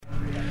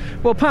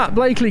Well, Pat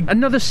Blakely,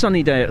 another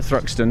sunny day at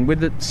Thruxton with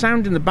the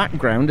sound in the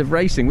background of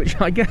racing, which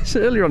I guess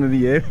earlier on in the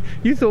year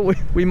you thought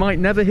we might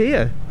never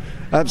hear.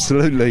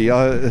 Absolutely,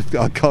 I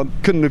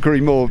couldn't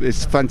agree more.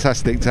 It's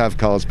fantastic to have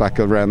cars back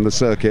around the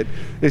circuit.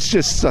 It's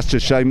just such a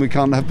shame we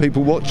can't have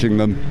people watching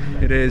them.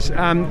 It is.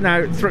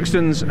 Now,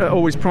 Thruxton's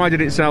always prided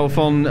itself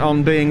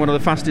on being one of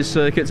the fastest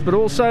circuits, but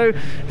also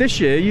this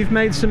year you've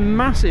made some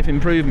massive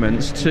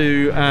improvements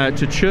to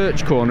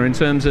Church Corner in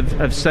terms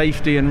of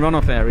safety and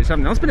runoff areas.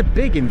 That's been a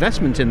big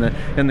investment in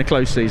the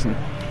close season.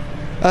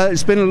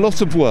 It's been a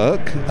lot of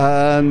work,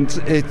 and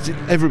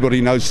everybody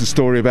knows the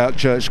story about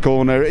Church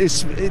Corner.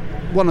 It's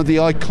one of the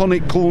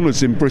iconic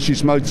corners in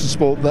British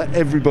motorsport that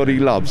everybody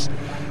loves.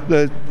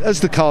 As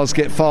the cars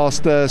get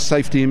faster,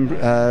 safety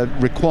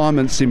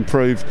requirements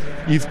improve,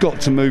 you've got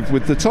to move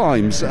with the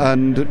times.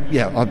 And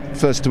I'm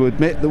first to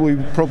admit that we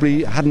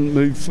probably hadn't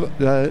moved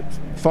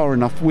far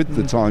enough with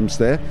the times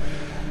there.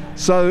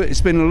 So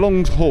it's been a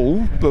long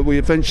haul, but we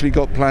eventually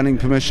got planning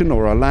permission,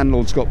 or our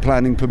landlords got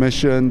planning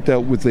permission,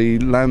 dealt with the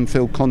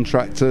landfill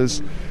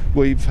contractors.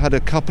 We've had a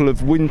couple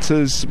of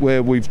winters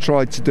where we've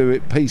tried to do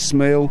it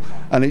piecemeal,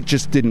 and it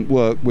just didn't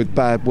work with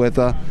bad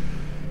weather.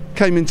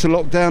 Came into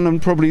lockdown,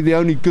 and probably the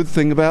only good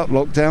thing about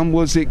lockdown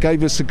was it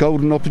gave us a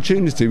golden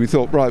opportunity. We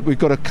thought, right, we've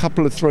got a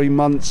couple of 3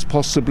 months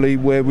possibly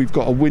where we've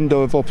got a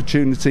window of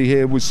opportunity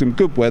here with some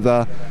good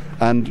weather,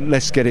 and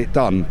let's get it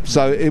done.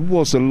 So it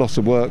was a lot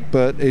of work,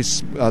 but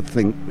I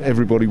think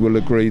everybody will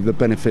agree the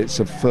benefits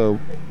of are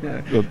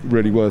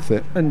really worth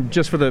it. And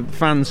just for the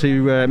fans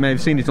who may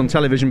have seen it on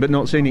television but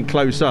not seen it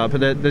close up,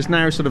 there's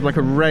now sort of like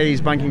a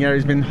raised banking area.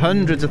 There's been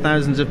hundreds of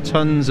thousands of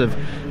tons of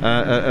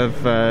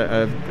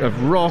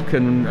rock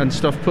and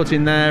stuff put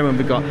in there, and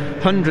we've got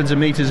hundreds of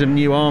metres of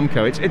new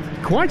Armco.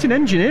 It's quite an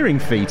engineering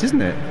feat,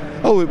 isn't it?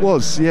 Oh, it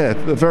was, yeah,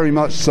 very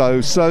much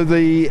so. So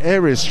the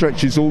area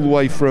stretches all the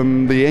way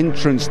from the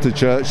entrance to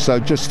Church, so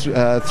just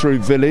through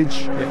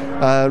Village,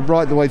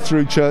 right the way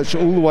through Church,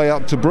 all the way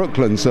up to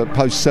Brooklands at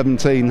post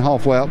 17,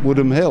 halfway up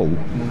Woodham Hill.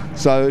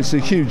 So it's a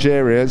huge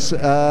area.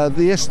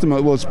 The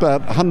estimate was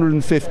about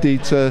 150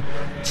 to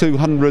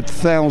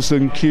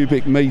 200,000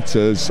 cubic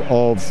metres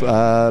of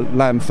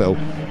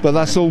landfill, but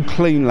that's all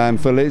clean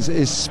landfill.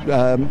 It's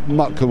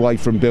muck away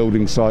from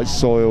building sites,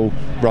 soil,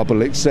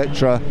 rubble,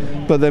 etc.,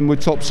 but then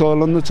with topsoil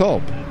on the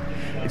top.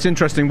 It's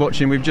interesting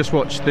watching. We've just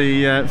watched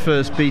the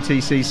first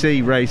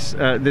BTCC race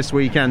this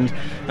weekend,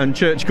 and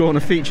Church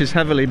Corner features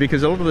heavily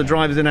because a lot of the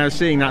drivers are now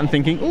seeing that and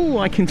thinking, oh,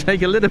 I can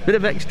take a little bit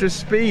of extra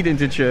speed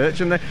into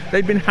Church, and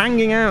they've been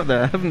hanging out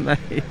there, haven't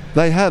they?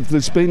 They have.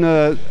 There's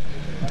been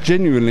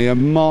genuinely a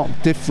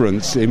marked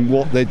difference in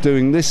what they're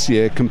doing this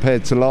year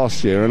compared to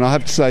last year, and I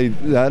have to say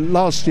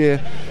last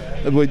year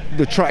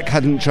the track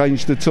hadn't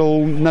changed at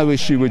all, no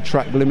issue with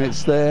track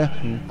limits there,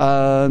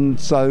 and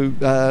so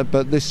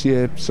but this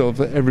year sort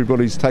of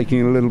everybody's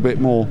taking a little bit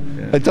more.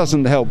 It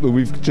doesn't help that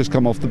we've just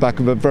come off the back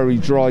of a very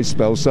dry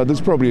spell, so there's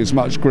probably as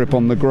much grip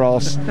on the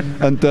grass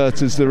and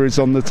dirt as there is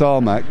on the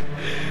tarmac.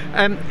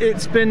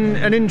 It's been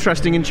an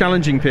interesting and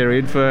challenging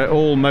period for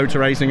all motor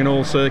racing and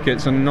all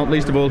circuits, and not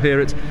least of all here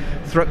at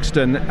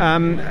Thruxton.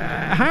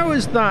 How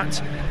has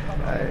that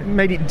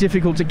made it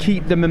difficult to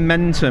keep the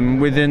momentum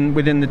within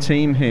the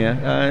team here?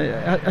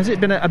 Has it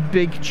been a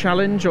big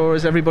challenge, or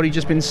has everybody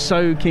just been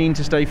so keen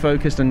to stay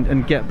focused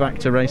and get back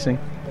to racing?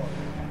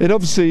 It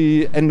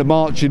obviously, end of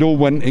March, it all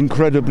went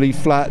incredibly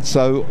flat,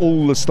 so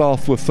all the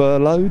staff were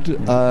furloughed,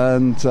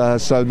 and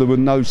so there were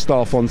no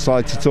staff on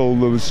site at all.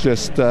 There was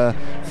just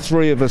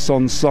 3 of us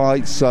on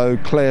site, so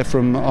Claire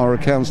from our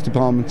accounts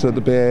department at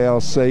the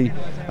BARC,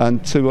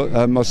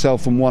 and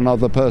myself and 1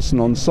 other person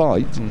on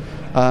site.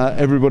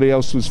 Everybody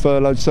else was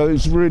furloughed, so it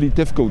was really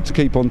difficult to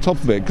keep on top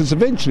of it, because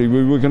eventually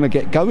we were going to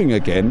get going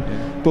again,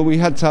 but we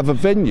had to have a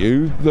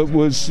venue that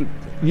was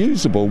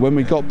usable when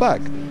we got back.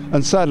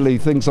 And sadly,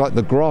 things like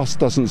the grass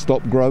doesn't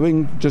stop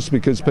growing just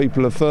because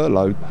people are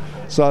furloughed.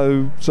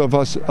 So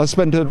I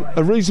spent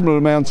a reasonable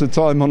amount of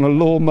time on a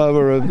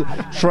lawnmower,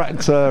 a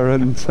tractor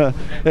and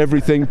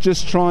everything,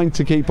 just trying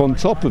to keep on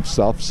top of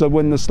stuff, so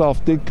when the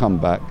staff did come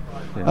back.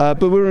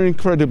 But we're an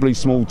incredibly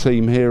small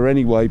team here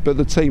anyway, but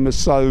the team is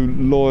so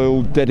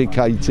loyal,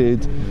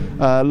 dedicated.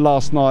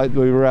 Last night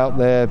we were out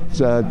there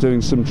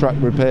doing some track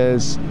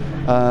repairs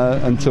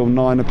until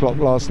 9 o'clock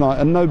last night,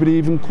 and nobody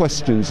even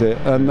questions it,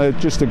 and they're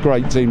just a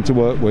great team to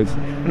work with.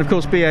 And of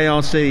course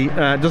BARC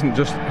doesn't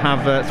just have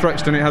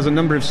Thruxton, it has a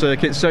number of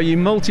circuits, so you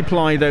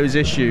multiply those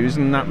issues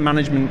and that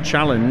management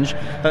challenge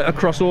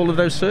across all of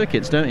those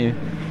circuits, don't you?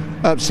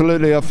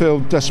 Absolutely. I feel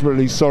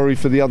desperately sorry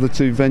for the other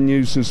 2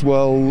 venues as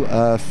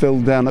well.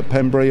 Phil down at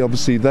Pembury,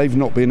 obviously they've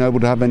not been able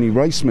to have any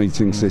race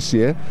meetings this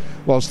year,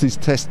 whilst his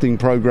testing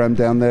programme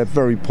down there,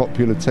 very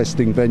popular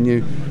testing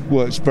venue,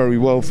 works very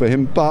well for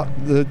him, but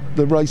the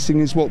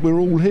racing is what we're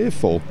all here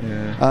for.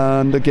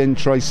 And again,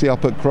 Tracy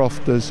up at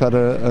Croft has had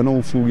an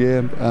awful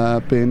year,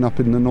 being up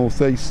in the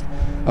northeast,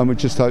 and we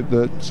just hope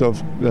that sort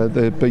of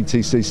the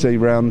BTCC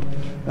round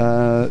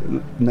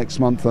next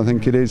month, I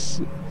think it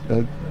is,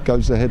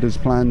 goes ahead as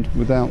planned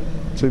without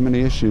too many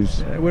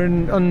issues. We're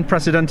in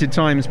unprecedented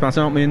times, Pat,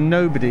 aren't we? And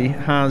nobody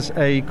has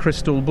a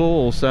crystal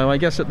ball. So I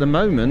guess at the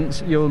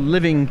moment you're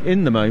living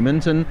in the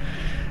moment and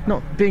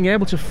not being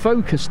able to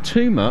focus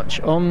too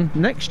much on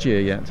next year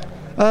yet.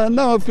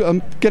 No,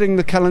 I'm getting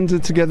the calendar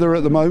together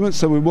at the moment,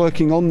 so we're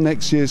working on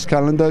next year's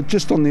calendar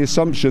just on the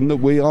assumption that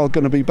we are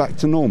going to be back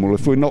to normal.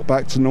 If we're not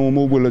back to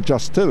normal, we'll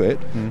adjust to it,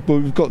 but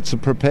we've got to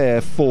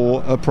prepare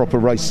for a proper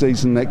race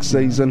season next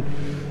season,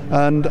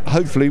 and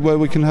hopefully where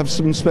we can have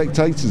some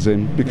spectators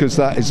in, because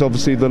that is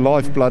obviously the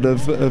lifeblood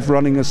of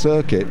running a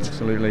circuit.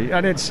 Absolutely,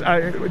 and it's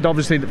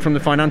obviously from the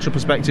financial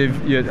perspective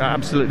you're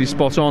absolutely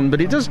spot on, but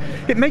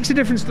it makes a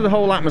difference to the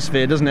whole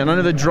atmosphere, doesn't it? And I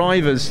know the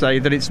drivers say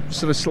that it's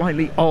sort of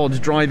slightly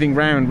odd driving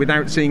round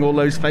without seeing all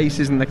those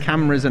faces and the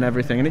cameras and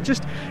everything, and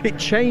it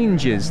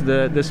changes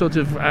the sort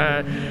of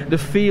the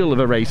feel of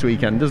a race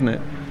weekend, doesn't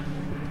it?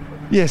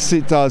 Yes,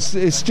 it does.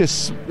 It's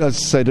just, as I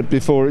said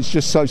before, it's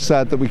just so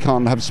sad that we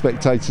can't have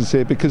spectators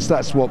here, because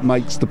that's what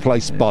makes the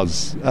place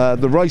buzz.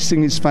 The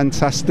racing is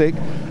fantastic,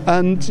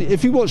 and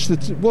if you watch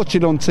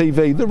it on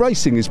TV, the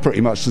racing is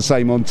pretty much the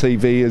same on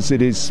TV as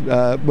it is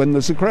when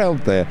there's a crowd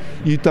there.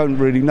 You don't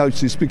really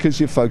notice because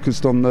you're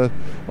focused on the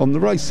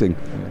racing.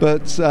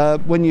 But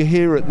when you're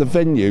here at the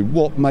venue,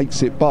 what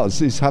makes it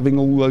buzz is having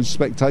all those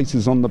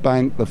spectators on the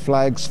bank, the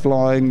flags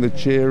flying, the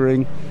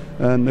cheering,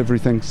 and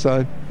everything.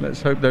 So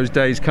let's hope those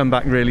days come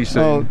back really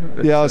soon.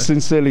 I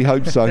sincerely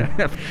hope so.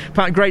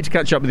 Pat, great to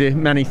catch up with you.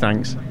 Many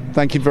thanks.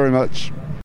 Thank you very much.